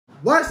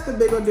What's the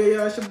big old deal,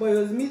 y'all? It's your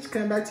boy Meech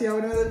coming back to y'all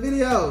with another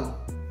video.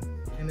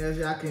 And as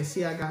y'all can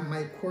see, I got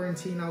my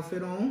quarantine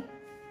outfit on.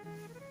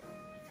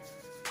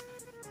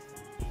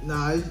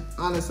 Nah,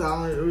 honestly, the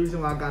only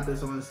reason why I got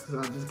this on is because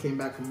I just came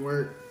back from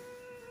work.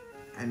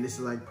 And this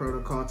is like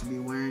protocol to be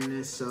wearing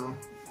this, so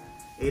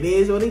it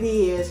is what it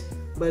is.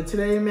 But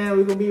today, man,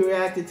 we're gonna be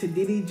reacting to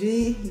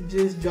DDG. He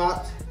just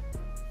dropped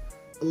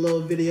a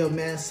little video,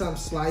 man, something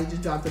slight. He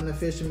just dropped an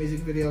official music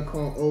video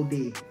called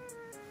OD.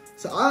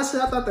 So honestly,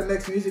 I thought the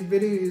next music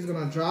video he was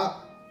gonna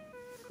drop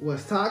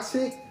was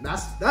Toxic.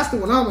 That's the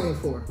one I'm waiting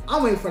for.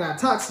 I'm waiting for that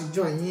Toxic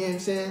joint, you know what I'm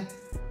saying?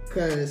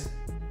 Cause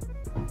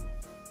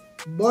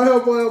boy,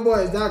 oh boy, oh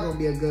boy, is that gonna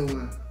be a good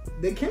one.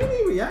 Did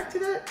Kennedy react to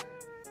that?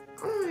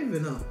 I don't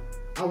even know.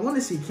 I want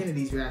to see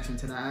Kennedy's reaction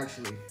to that,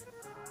 actually.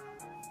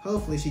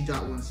 Hopefully she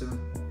dropped one soon.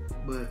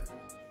 But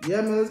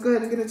yeah, man, let's go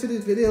ahead and get into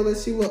this video.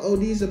 Let's see what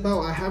OD is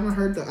about. I haven't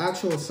heard the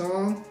actual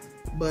song,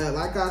 but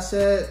like I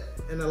said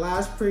in the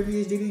last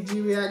previous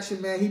DDG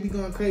reaction, man, he be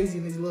going crazy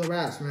in these little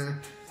raps, man.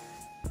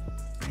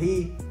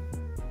 He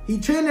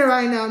trending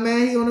right now,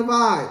 man. He on the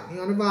vibe. He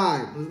on the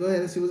vibe. Let's go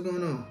ahead and see what's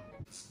going on.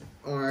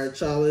 All right,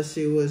 y'all. Let's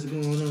see what's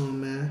going on,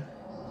 man.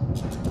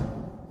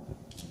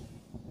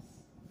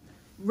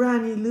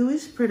 Ronnie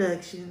Lewis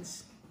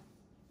Productions.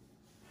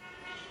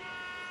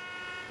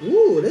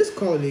 Ooh, this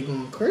quality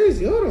going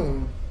crazy. Hold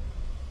on.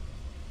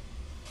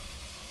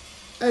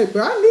 Hey,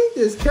 bro, I need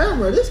this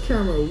camera. This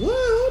camera, what?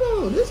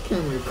 Hold on. This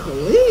camera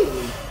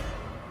clean.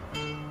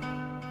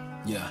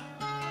 Yeah.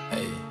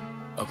 Hey.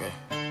 Okay.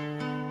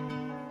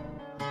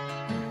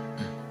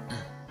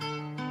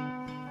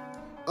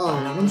 Oh,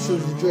 them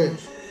shoes are drip.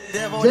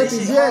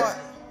 Drippy drip.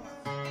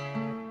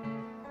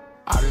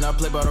 I do not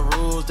play by the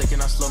rules. They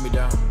cannot slow me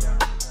down.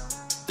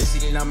 They see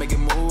they not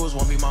making moves.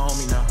 Won't be my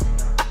homie now.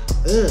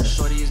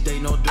 Shorty is day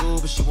no do,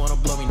 but she wanna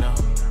blow me now.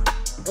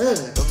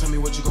 Don't tell me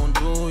what you gon'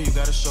 do. You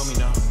gotta show me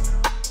now.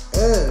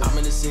 I'm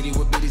in the city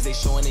with bitties, they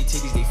showing they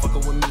titties, they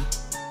fucking with me.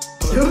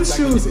 Them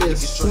shoes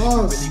is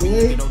sauce,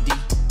 boy.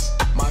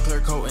 My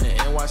clear coat in the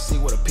NYC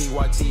with a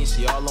PYT and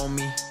she all on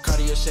me.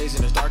 Cartier shades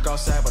and it's dark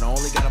outside, but I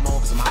only got them on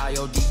cause I'm high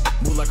OD.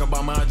 Move like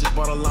Obama, I just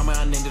bought a llama,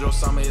 I named it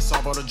Osama, it's all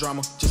about the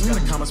drama. Just got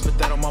a comment, spit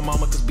that on my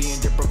mama cause being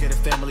dip broke at a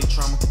family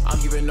trauma. I'm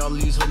giving all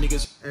these hood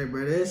niggas. Hey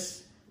bro,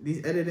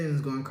 these editing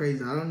is going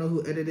crazy. I don't know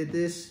who edited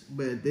this,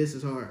 but this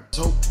is hard.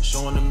 So,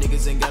 showing them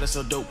niggas ain't got it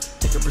so dope.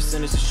 Take a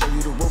percentage to show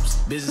you the ropes.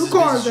 Business is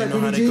business, you know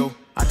how they go.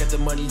 I got the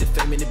money, the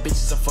fame, and the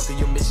bitches. I'm fucking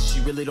your missus, she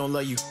really don't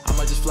love you. I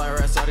might just fly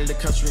her ass out of the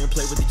country and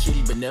play with the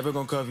kitty, but never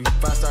gonna cover you.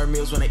 5-star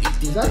meals when I eat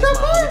these things. My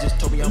homie just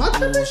told me I'm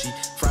bougie.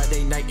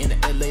 Friday night in the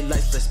LA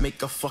lights, let's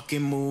make a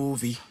fucking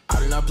movie. I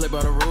do not play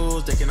by the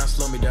rules, they cannot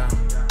slow me down.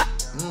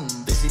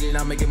 They see they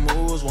not making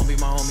moves, won't be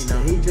my homie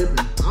now. Yeah, he dripping.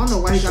 I don't know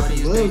why he got the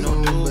gloves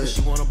on, but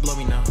she wanna blow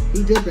me now.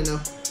 He dripping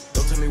though.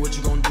 Don't tell me what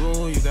you gon'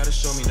 do, you gotta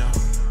show me now.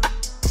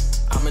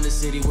 I'm in the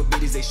city with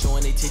bitties, they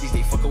showing they titties,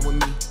 they fucking with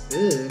me.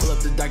 Pull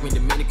up the document,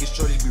 Dominican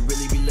shorties, we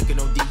really be looking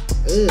OD.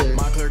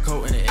 My clear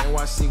coat in the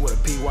NYC with a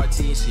PYT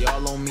and she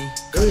all on me.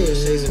 Cartier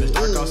shades and it's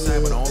dark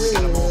outside, but I only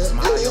got them on cause I'm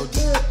high OD.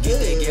 Get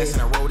that gas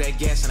and I roll that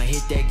gas and I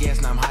hit that gas,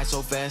 now I'm high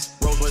so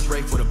fast. Rolls Royce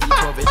Ray for the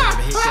V12, if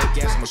I hit that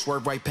gas, I'ma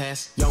swerve right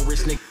past. Young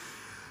rich nigga.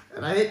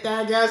 And I hit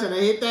that gas and I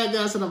hit that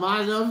gas and I'm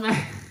high so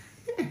fast.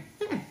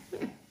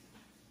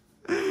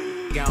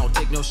 I don't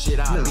take no shit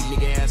out of these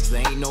nigga ass cause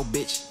I ain't no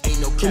bitch. Ain't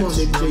no cap,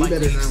 real like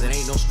niggas, it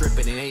ain't no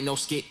stripping, it ain't no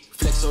skit.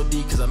 Flex OD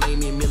cause I made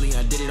me a million,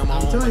 I did it on my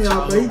own. I'm telling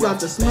y'all, bro, he got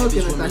the smoke in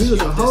it, like he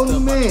was a holy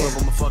man.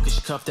 I'm a fucking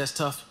cuff, that's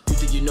tough. You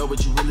think you know,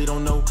 but you really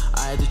don't know.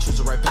 I had to choose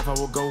the right path I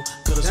would go.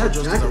 Could've sold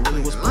drugs cause I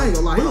really was I ain't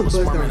gonna lie, he was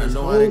buzzed down his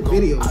whole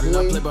video, boy. I do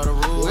not play by the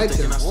rules, they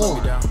cannot slow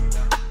me down.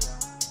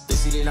 They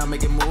see they not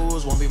making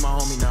moves, won't be my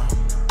homie now.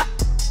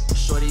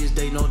 Shorty is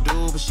day no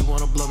do, but she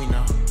wanna blow me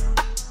now.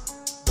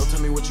 Don't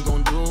tell me what you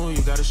gon' do,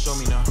 you gotta show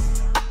me now.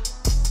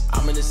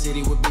 I'm in the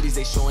city with bitties,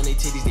 they showing they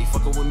titties, they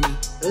fucking with me.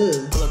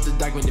 Pull up the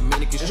document,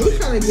 Dominican shorty. He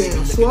kinda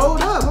getting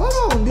swole up.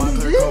 Hold on, my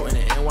clear coat in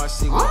the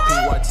NYC with a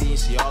PYT and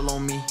she all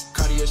on me.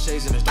 Cartier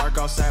shades and it's dark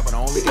outside, but I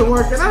only got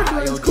working out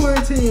during this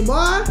quarantine,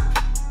 boy.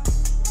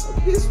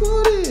 Get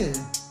swole in.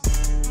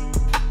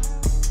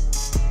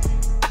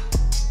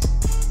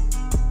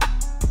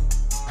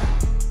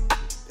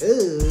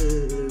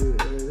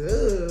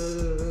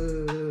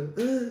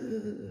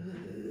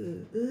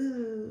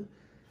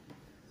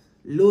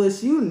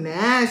 Lewis, you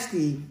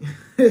nasty.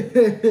 Yeah,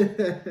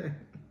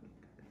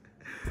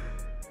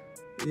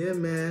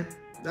 man.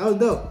 That was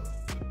dope.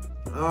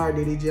 Alright,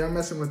 DDG. I'm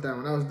messing with that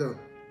one. That was dope.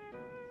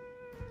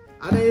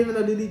 I didn't even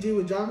know DDG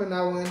was dropping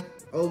that one.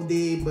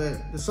 OD,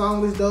 but the song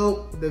was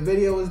dope. The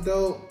video was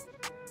dope.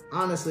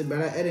 Honestly, but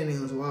that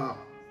editing was wild.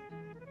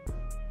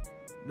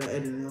 The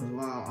editing was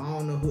wild. I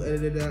don't know who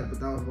edited that, but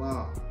that was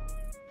wild.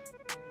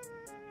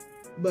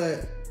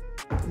 But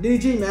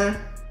DDG, man,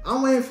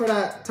 I'm waiting for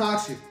that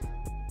Toxic.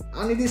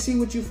 I need to see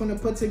what you finna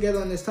put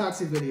together on this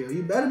Toxic video.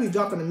 You better be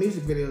dropping a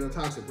music video of the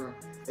Toxic, bro.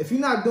 If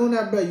you're not doing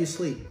that, bro, you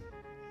sleep.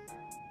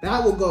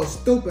 That will go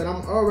stupid.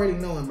 I'm already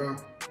knowing, bro.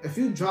 If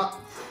you drop,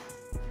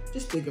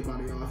 just think about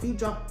it, y'all. If you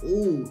drop,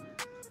 ooh,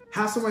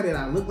 have somebody that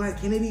I look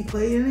like Kennedy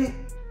play in it.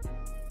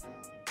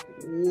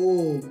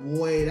 Whoa,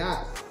 boy,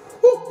 that.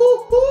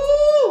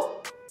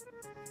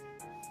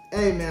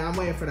 Hey, man, I'm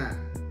waiting for that.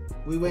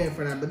 We waiting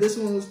for that. But this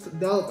one was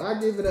dope. I'm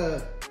gonna give it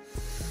a.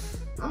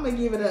 I'm gonna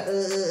give it a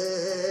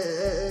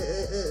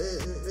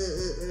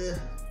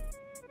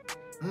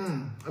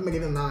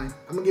 9.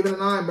 I'm gonna give it a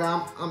 9,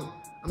 bro.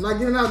 I'm not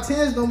giving out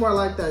 10s no more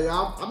like that,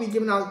 y'all. I'll be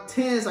giving out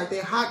 10s like they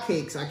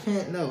hotcakes. I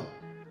can't know.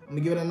 I'm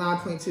gonna give it a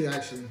 9.2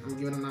 actually. I'm gonna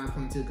give it a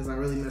 9.2 because I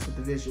really mess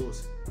with the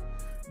visuals.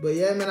 But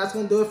yeah, man, that's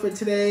gonna do it for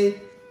today.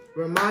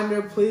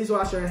 Reminder, please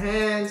wash your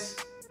hands.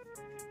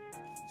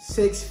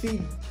 6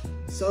 feet.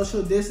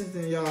 Social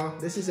distancing, y'all.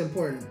 This is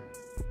important.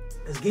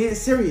 It's getting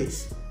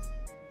serious.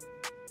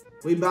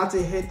 We about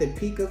to hit the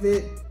peak of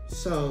it,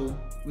 so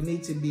we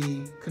need to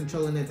be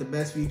controlling it the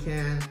best we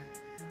can.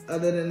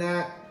 Other than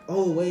that,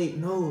 oh wait,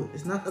 no,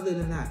 it's not other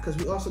than that, because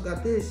we also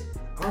got this.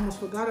 I almost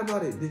forgot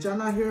about it. Did y'all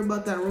not hear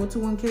about that road to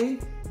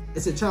 1K?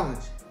 It's a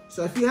challenge.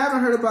 So if you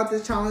haven't heard about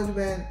this challenge,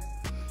 man,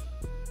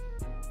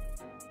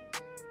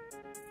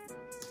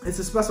 it's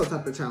a special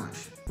type of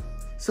challenge.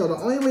 So the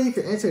only way you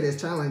can enter this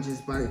challenge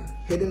is by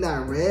hitting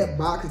that red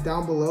box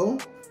down below,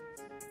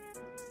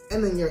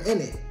 and then you're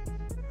in it.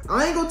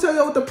 I ain't gonna tell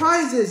you what the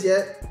prize is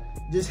yet.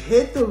 Just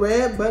hit the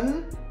red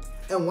button,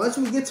 and once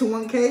we get to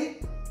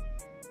 1K,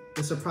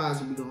 the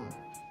surprise will be gone.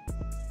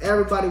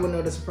 Everybody will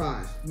know the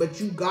surprise, but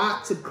you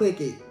got to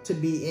click it to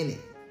be in it.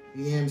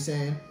 You know what I'm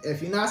saying?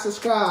 If you're not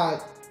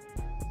subscribed,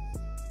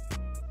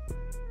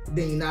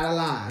 then you're not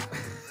alive.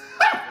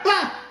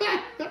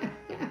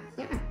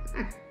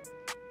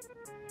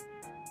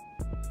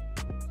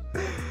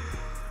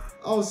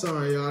 Oh,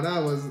 sorry, y'all.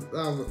 That was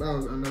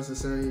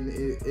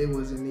unnecessary. It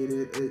wasn't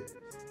needed.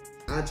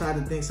 I tried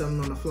to think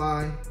something on the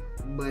fly,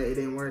 but it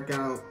didn't work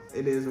out.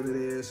 It is what it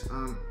is.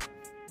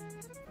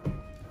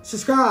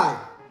 Subscribe,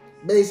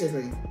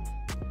 basically.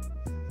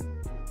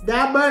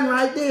 That button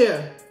right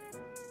there.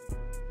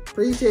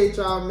 Appreciate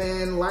y'all,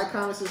 man. Like,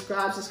 comment,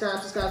 subscribe.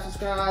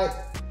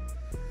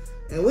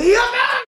 And we up out.